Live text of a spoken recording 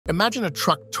Imagine a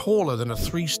truck taller than a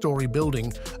 3-story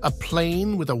building, a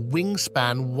plane with a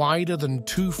wingspan wider than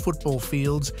 2 football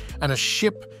fields, and a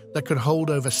ship that could hold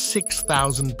over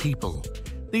 6,000 people.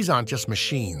 These aren't just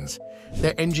machines.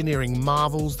 They're engineering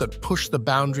marvels that push the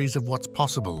boundaries of what's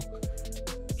possible.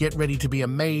 Get ready to be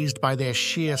amazed by their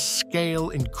sheer scale,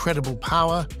 incredible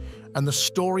power, and the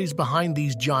stories behind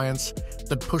these giants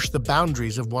that push the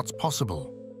boundaries of what's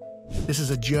possible. This is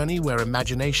a journey where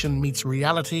imagination meets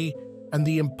reality and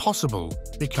the impossible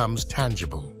becomes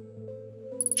tangible.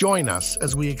 Join us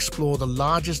as we explore the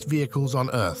largest vehicles on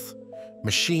Earth,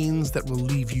 machines that will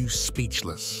leave you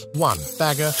speechless. 1.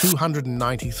 Bagger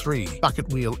 293 Bucket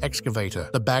Wheel Excavator.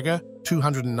 The Bagger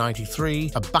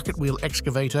 293, a bucket wheel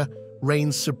excavator,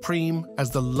 reigns supreme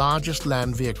as the largest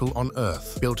land vehicle on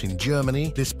Earth. Built in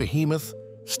Germany, this behemoth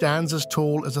stands as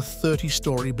tall as a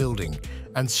 30-story building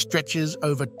and stretches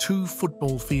over 2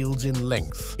 football fields in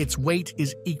length. Its weight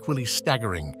is equally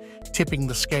staggering, tipping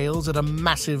the scales at a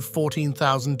massive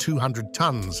 14,200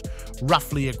 tons,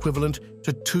 roughly equivalent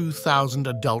to 2,000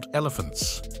 adult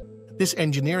elephants. This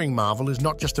engineering marvel is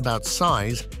not just about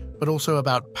size, but also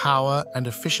about power and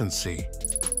efficiency.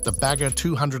 The Bagger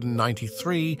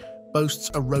 293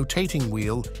 boasts a rotating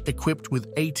wheel equipped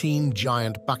with 18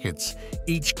 giant buckets,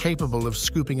 each capable of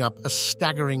scooping up a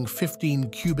staggering 15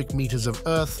 cubic meters of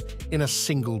earth in a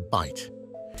single bite.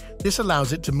 This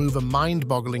allows it to move a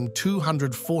mind-boggling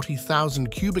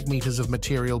 240,000 cubic meters of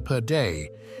material per day,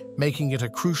 making it a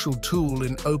crucial tool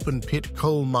in open-pit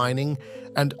coal mining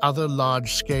and other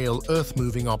large-scale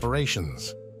earth-moving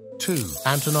operations. 2.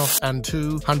 Antonov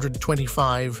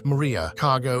An-225 Mirya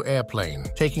cargo airplane.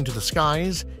 Taking to the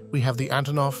skies, we have the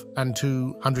Antonov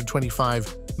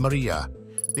An-225 Mirya.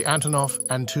 The Antonov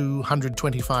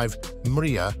An-225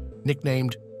 Mirya,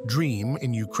 nicknamed Dream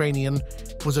in Ukrainian,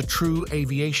 was a true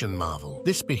aviation marvel.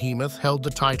 This behemoth held the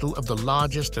title of the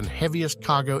largest and heaviest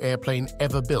cargo airplane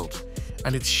ever built,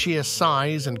 and its sheer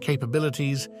size and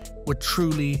capabilities were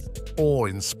truly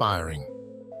awe-inspiring.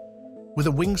 With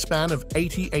a wingspan of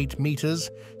 88 meters,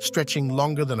 stretching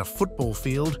longer than a football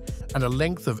field, and a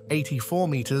length of 84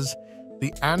 meters,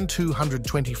 the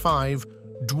An-225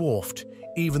 dwarfed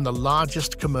even the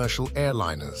largest commercial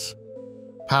airliners.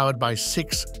 Powered by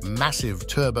 6 massive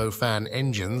turbofan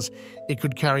engines, it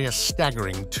could carry a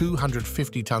staggering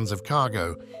 250 tons of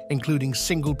cargo, including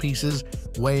single pieces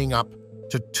weighing up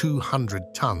to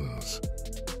 200 tons.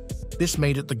 This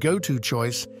made it the go-to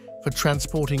choice for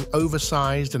transporting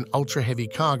oversized and ultra-heavy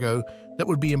cargo that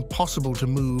would be impossible to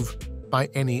move by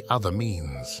any other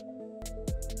means.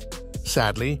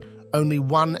 Sadly, only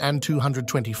one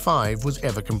An-225 was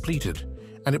ever completed,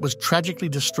 and it was tragically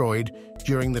destroyed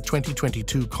during the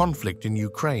 2022 conflict in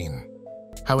Ukraine.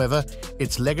 However,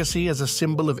 its legacy as a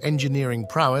symbol of engineering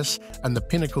prowess and the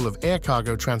pinnacle of air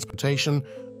cargo transportation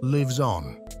lives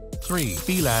on. 3.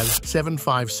 BelAZ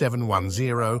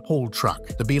 75710 haul truck.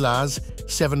 The BelAZ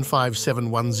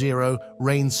 75710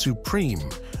 reigns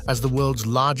supreme as the world's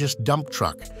largest dump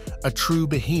truck, a true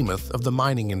behemoth of the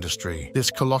mining industry. This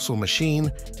colossal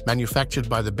machine, manufactured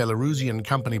by the Belarusian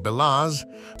company BelAZ,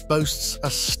 boasts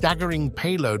a staggering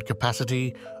payload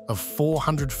capacity of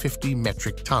 450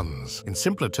 metric tons. In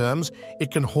simpler terms,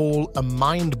 it can haul a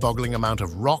mind-boggling amount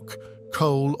of rock,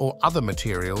 coal, or other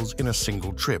materials in a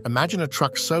single trip. Imagine a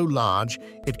truck so large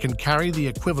it can carry the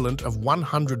equivalent of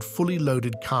 100 fully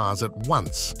loaded cars at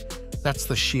once. That's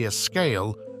the sheer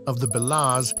scale of the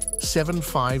BelAZ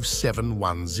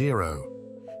 75710.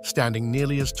 Standing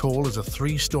nearly as tall as a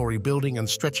 3-story building and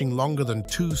stretching longer than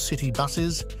 2 city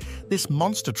buses, this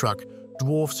monster truck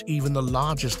dwarfs even the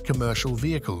largest commercial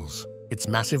vehicles. Its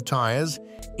massive tires,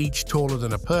 each taller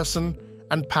than a person,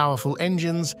 and powerful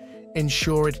engines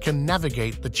ensure it can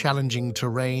navigate the challenging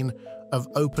terrain of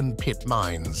open-pit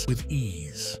mines with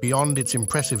ease. Beyond its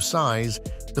impressive size,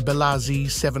 the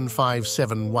BelAZ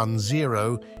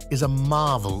 75710 is a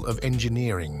marvel of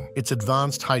engineering. Its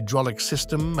advanced hydraulic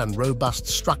system and robust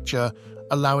structure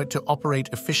allow it to operate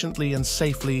efficiently and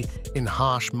safely in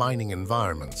harsh mining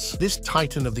environments. This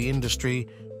titan of the industry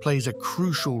plays a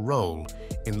crucial role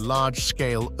in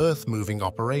large-scale earth-moving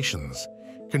operations,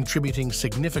 contributing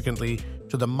significantly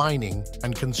to the mining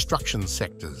and construction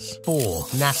sectors. 4.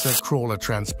 NASA Crawler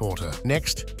Transporter.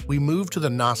 Next, we move to the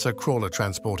NASA Crawler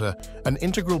Transporter, an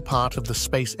integral part of the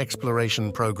space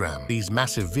exploration program. These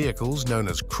massive vehicles, known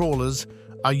as crawlers,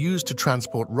 are used to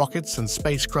transport rockets and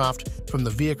spacecraft from the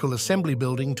Vehicle Assembly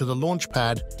Building to the launch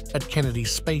pad at Kennedy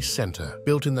Space Center.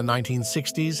 Built in the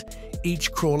 1960s,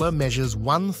 each crawler measures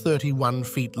 131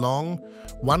 feet long,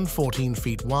 114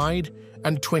 feet wide,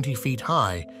 and 20 feet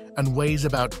high, and weighs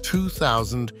about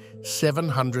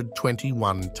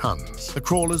 2,721 tons. The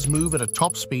crawlers move at a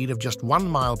top speed of just 1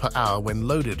 mile per hour when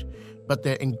loaded, but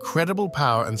their incredible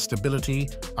power and stability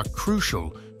are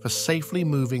crucial for safely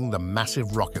moving the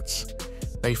massive rockets.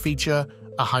 They feature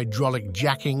a hydraulic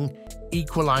jacking,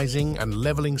 equalizing, and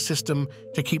leveling system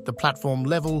to keep the platform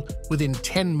level within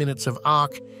 10 minutes of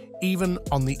arc, even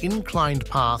on the inclined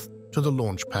path to the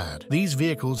launch pad. These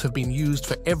vehicles have been used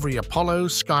for every Apollo,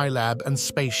 Skylab, and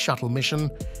Space Shuttle mission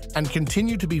and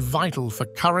continue to be vital for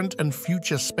current and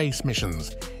future space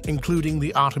missions, including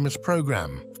the Artemis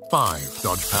program. 5.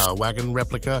 Dodge Power Wagon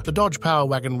Replica. The Dodge Power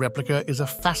Wagon Replica is a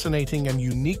fascinating and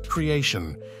unique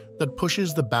creation that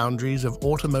pushes the boundaries of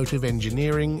automotive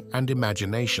engineering and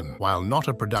imagination. While not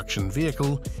a production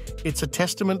vehicle, it's a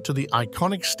testament to the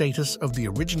iconic status of the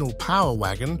original Power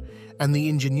Wagon and the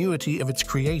ingenuity of its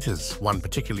creators. One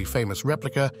particularly famous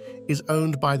replica is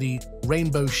owned by the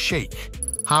Rainbow Sheikh,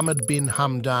 Hamad bin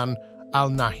Hamdan Al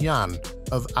Nahyan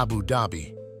of Abu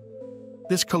Dhabi.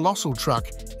 This colossal truck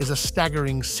is a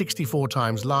staggering 64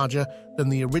 times larger than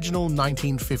the original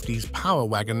 1950s Power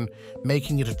Wagon,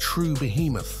 making it a true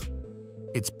behemoth.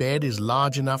 Its bed is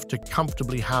large enough to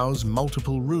comfortably house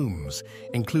multiple rooms,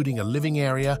 including a living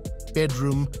area,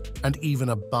 bedroom, and even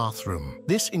a bathroom.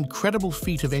 This incredible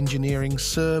feat of engineering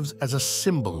serves as a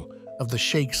symbol of the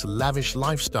Sheikh's lavish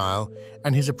lifestyle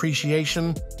and his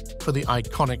appreciation for the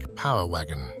iconic Power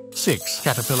Wagon. 6.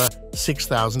 Caterpillar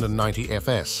 6090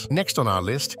 FS. Next on our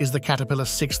list is the Caterpillar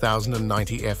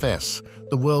 6090 FS,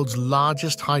 the world's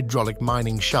largest hydraulic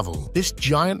mining shovel. This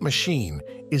giant machine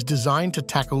is designed to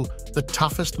tackle the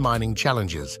toughest mining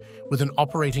challenges with an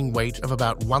operating weight of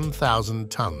about 1,000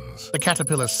 tons. The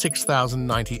Caterpillar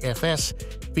 6090 FS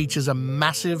features a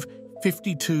massive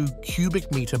 52 cubic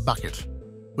meter bucket,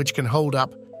 which can hold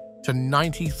up to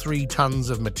 93 tons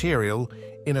of material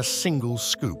in a single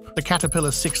scoop. The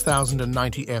Caterpillar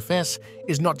 6090 FS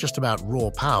is not just about raw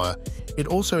power, it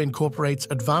also incorporates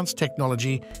advanced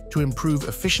technology to improve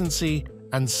efficiency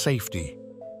and safety.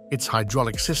 Its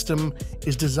hydraulic system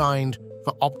is designed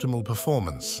for optimal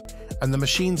performance, and the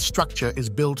machine's structure is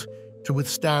built to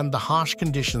withstand the harsh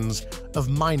conditions of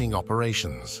mining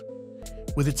operations.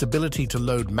 With its ability to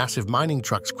load massive mining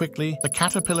trucks quickly, the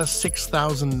Caterpillar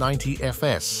 6090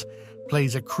 FS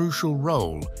plays a crucial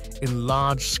role in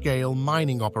large-scale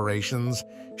mining operations,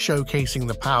 showcasing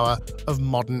the power of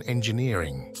modern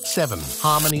engineering. 7.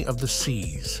 Harmony of the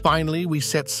Seas. Finally, we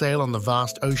set sail on the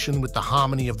vast ocean with the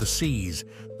Harmony of the Seas,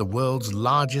 the world's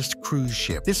largest cruise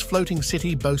ship. This floating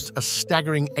city boasts a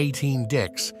staggering 18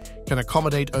 decks, can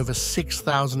accommodate over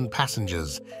 6,000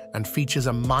 passengers, and features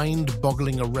a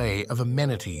mind-boggling array of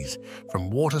amenities, from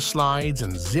water slides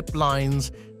and zip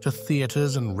lines to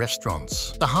theaters and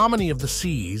restaurants. The Harmony of the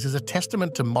Seas is a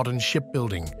testament to modern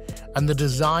shipbuilding and the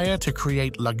desire to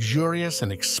create luxurious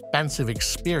and expansive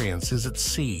experiences at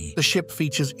sea. The ship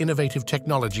features innovative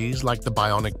technologies like the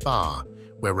Bionic Bar,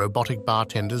 where robotic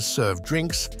bartenders serve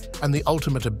drinks, and the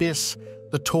Ultimate Abyss,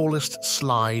 the tallest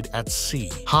slide at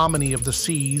sea. Harmony of the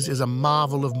Seas is a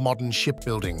marvel of modern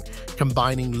shipbuilding,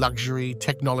 combining luxury,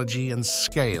 technology, and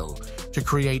scale to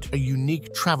create a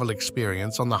unique travel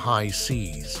experience on the high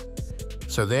seas.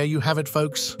 So there you have it,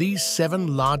 folks. These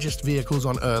 7 largest vehicles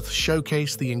on Earth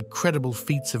showcase the incredible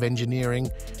feats of engineering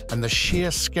and the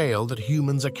sheer scale that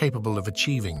humans are capable of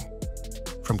achieving.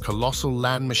 From colossal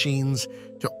land machines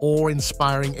to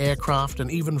awe-inspiring aircraft and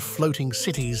even floating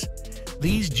cities,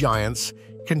 these giants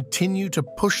continue to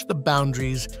push the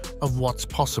boundaries of what's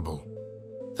possible.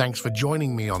 Thanks for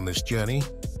joining me on this journey.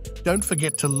 Don't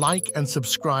forget to like and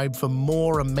subscribe for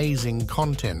more amazing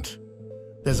content.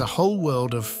 There's a whole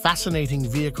world of fascinating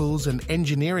vehicles and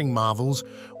engineering marvels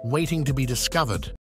waiting to be discovered.